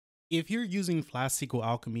If you're using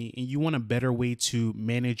flask-sqlalchemy and you want a better way to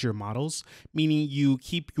manage your models, meaning you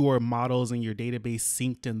keep your models and your database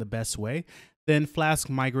synced in the best way, then Flask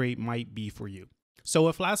Migrate might be for you. So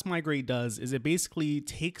what Flask Migrate does is it basically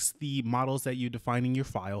takes the models that you define in your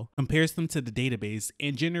file, compares them to the database,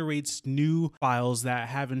 and generates new files that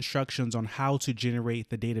have instructions on how to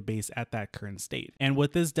generate the database at that current state. And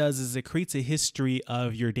what this does is it creates a history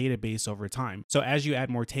of your database over time. So as you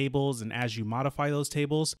add more tables and as you modify those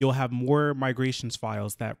tables, you'll have more migrations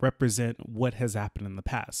files that represent what has happened in the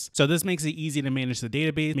past. So this makes it easy to manage the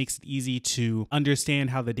database, makes it easy to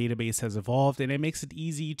understand how the database has evolved, and it makes it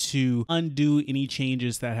easy to undo any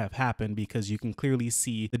changes that have happened because you can clearly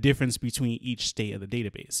see the difference between each state of the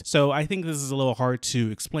database. So I think this is a little hard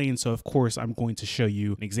to explain, so of course I'm going to show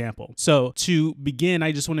you an example. So to begin,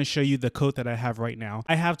 I just want to show you the code that I have right now.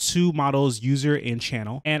 I have two models, user and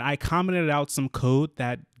channel, and I commented out some code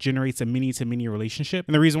that generates a many-to-many relationship.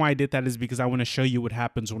 And the reason why I did that is because I want to show you what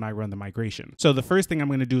happens when I run the migration. So the first thing I'm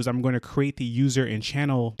going to do is I'm going to create the user and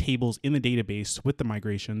channel tables in the database with the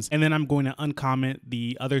migrations, and then I'm going to uncomment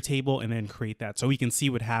the other table and then create that so we can see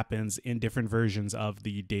what happens in different versions of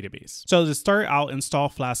the database. So to start, I'll install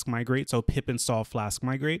Flask Migrate. So pip install Flask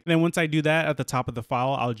Migrate. And then once I do that, at the top of the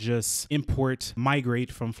file, I'll just import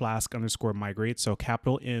migrate from flask_migrate. So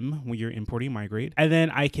capital M when you're importing migrate. And then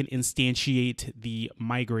I can instantiate the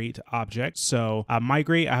migrate object. So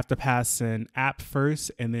migrate, I have to pass an app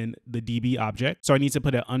first and then the DB object. So I need to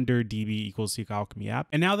put it under DB equals sqlalchemy app.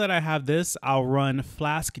 And now that I have this, I'll run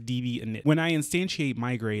Flask Db init. When I instantiate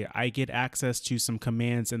migrate, I get access to some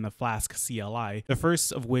commands in the Flask CLI, the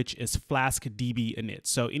first of which is Flask Db init.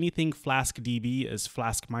 So anything Flask Db is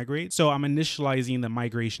Flask Migrate. So I'm initializing the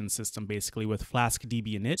migration system basically with Flask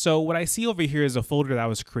Db init. So what I see over here is a folder that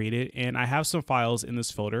was created, and I have some files in this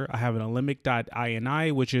folder. I have an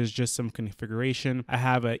alembic.ini, which is just some configuration. I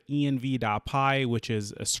have a env.py, which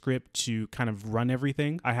is a script to kind of run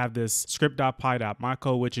everything. I have this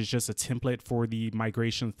script.py.mako, which is just a template for the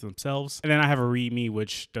migrations themselves. And then I have a readme,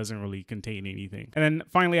 which doesn't really contain anything. And then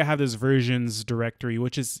finally, I have this versions directory,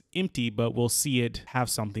 which is empty, but we'll see it have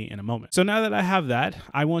something in a moment. So now that I have that,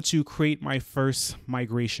 I want to create my first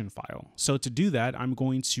migration file. So to do that, I'm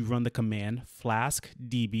going to run the command flask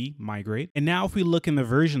db migrate. And now if we look in the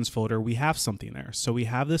versions folder, we have something there. So we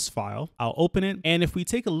have this file. I'll open it. And if we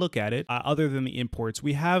take a look at it, other than the imports,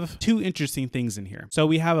 we have two interesting things in here. So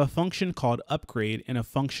we have a function called upgrade and a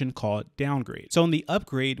function called downgrade. So in the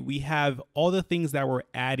upgrade, we have all the things that we're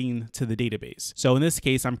adding to the database. So in this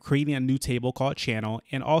case, I'm creating a new table called channel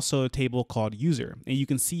and also a table called user. And you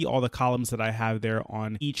can see all the columns that I have there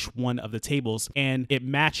on each one of the tables, and it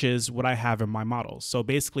matches what I have in my models. So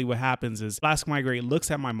basically what happens is Flask Migrate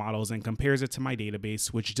looks at my models and compares it to my database,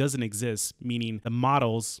 which doesn't exist, meaning the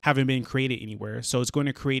models haven't been created anywhere. So it's going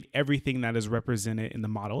to create everything that is represented in the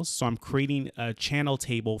models. So I'm creating a channel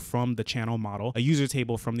table from the channel model, a user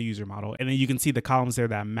table from the user model, and then you can see the columns there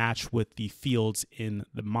that match with the fields in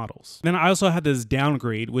the models. Then I also have this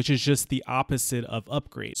downgrade, which is just the opposite of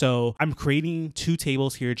upgrade. So I'm creating two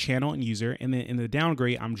tables here, channel and user, and then in the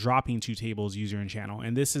downgrade, I'm dropping two tables, user and channel.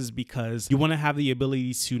 And this is because you want to have the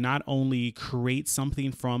ability to not only create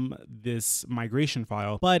something from this migration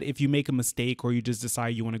file, but if you make a mistake or you just decide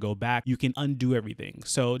you want to go back, you can undo everything.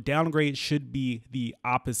 So downgrade should be the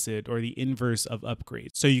opposite or the inverse of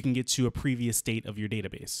upgrade, so you can get to a previous state of your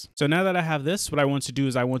database. So now that I have this, what I want to do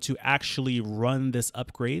is I want to actually run this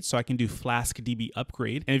upgrade. So I can do Flask Db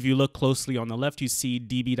Upgrade. And if you look closely on the left, you see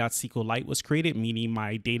db.sqlite was created, meaning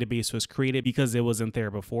my database was created because it wasn't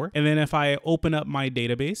there before. And then if I open up my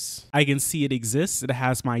database, I can see it exists. It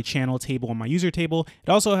has my channel table and my user table. It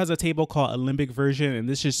also has a table called Alembic version, and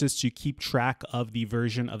this is just to keep track of the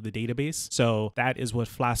version of the database. So that is what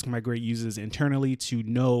Flask Migrate uses internally to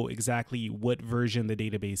know exactly what version the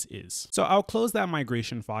database is. So I'll close that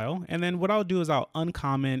migration file, and then what I'll do is I'll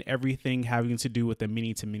uncomment everything having to do with the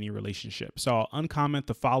many-to-many relationship. So I'll uncomment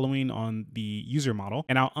the following on the user model,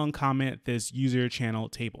 and I'll uncomment this user channel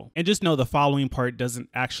table. And just know the following part doesn't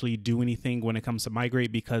actually do anything when it comes to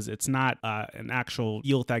migrate because it's not an actual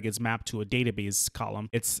field that gets mapped to a database column.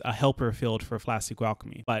 It's a helper field for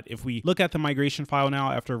Flask-sqlalchemy. But if we look at the migration file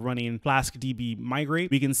now after running Flask Db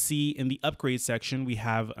Migrate, we can see in the upgrade section, we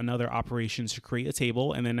have another operation to create a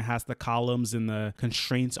table, and then it has the columns and the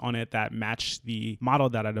constraints on it that match the model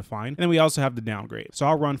that I defined. And then we also have the downgrade. So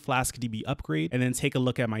I'll run Flask Db Upgrade and then take a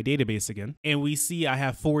look at my database again. And we see I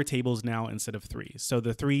have 4 tables now instead of 3. So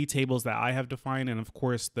the 3 tables that I have defined, and of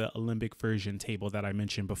course the Alembic version table that I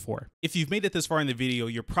mentioned before. If you've made it this far in the video,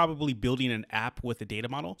 you're probably building an app with a data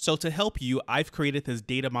model. So to help you, I've created this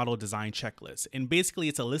data model design checklist. And basically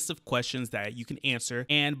it's a list of questions that you can answer.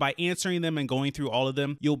 And by answering them and going through all of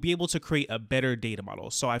them, you'll be able to create a better data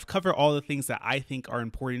model. So I've covered all the things that I think are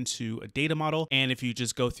important to a data model. And if you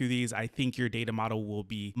just go through these, I think your data model will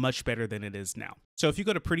be much better than it is now. So if you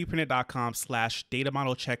go to prettyprinted.com/data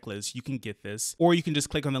model checklist, you can get this, or you can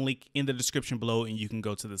just click on the link in the description below and you can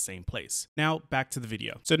go to the same place. Now back to the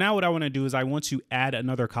video. So now what I want to do is I want to add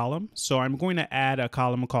another column. So I'm going to add a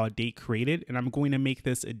column called date created, and I'm going to make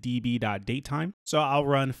this a db.datetime. So I'll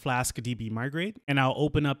run Flask Db Migrate, and I'll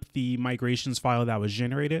open up the migrations file that was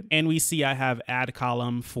generated, and we see I have add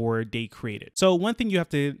column for date created. So one thing you have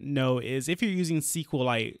to know is if you're using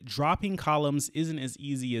SQLite, dropping columns isn't as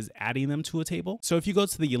easy as adding them to a table. So if you go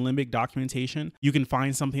to the Alembic documentation, you can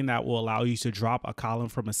find something that will allow you to drop a column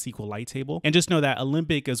from a SQLite table. And just know that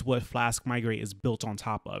Alembic is what Flask Migrate is built on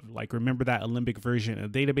top of. Like, remember that Alembic version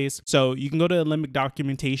of the database. So you can go to Alembic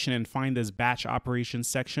documentation and find this batch operations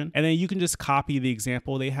section. And then you can just copy the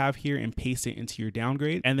example they have here and paste it into your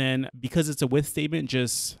downgrade. And then because it's a with statement,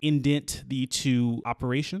 just indent the two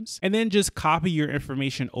operations and then just copy your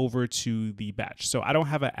information over to the batch. So I don't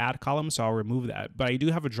have an add column, so I'll remove that, but I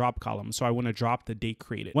do have a drop column. So I want to drop the date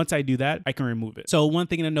created. Once I do that, I can remove it. So one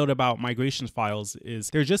thing to note about migrations files is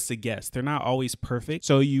they're just a guess. They're not always perfect.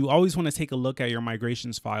 So you always want to take a look at your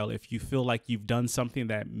migrations file if you feel like you've done something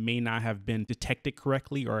that may not have been detected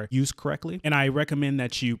correctly or used correctly. And I recommend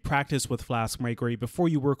that you practice with Flask Migrate before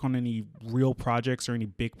you work on any real projects or any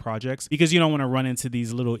big projects, because you don't want to run into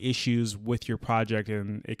these little issues with your project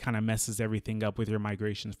and it kind of messes everything up with your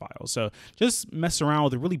migrations file. So just mess around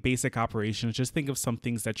with the really basic operations. Just think of some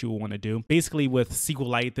things that you will want to do. Basically with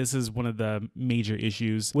SQLite, this is one of the major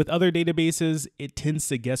issues. With other databases, it tends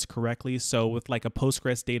to guess correctly. So with like a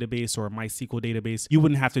Postgres database or a MySQL database, you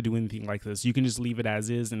wouldn't have to do anything like this. You can just leave it as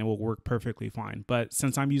is and it will work perfectly fine. But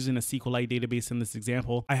since I'm using a SQLite database in this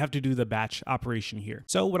example, I have to do the batch operation here.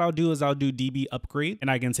 So what I'll do is I'll do db upgrade and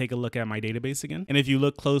I can take a look at my database again. And if you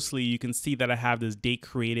look closely, you can see that I have this date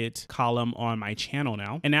created column on my channel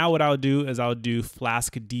now. And now what I'll do is I'll do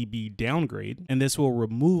Flask Db Downgrade, and this will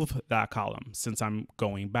remove that column since I'm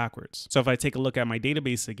going backwards. So if I take a look at my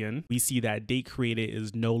database again, we see that date created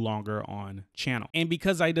is no longer on channel. And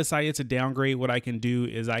because I decided to downgrade, what I can do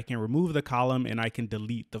is I can remove the column and I can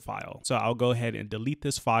delete the file. So I'll go ahead and delete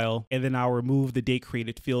this file, and then I'll remove the date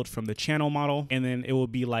created field from the channel model, and then it will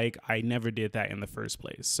be like I never did that in the first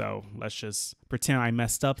place. So let's just pretend I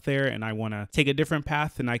messed up there and I want to take a different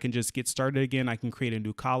path, and I can just get started again. I can create a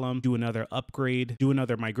new column, do another upgrade, do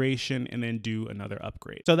another migration, and then do another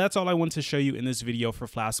upgrade. So that's all I want to show you in this video for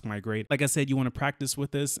Flask Migrate. Like I said, you want to practice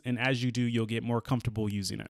with this, and as you do, you'll get more comfortable using it.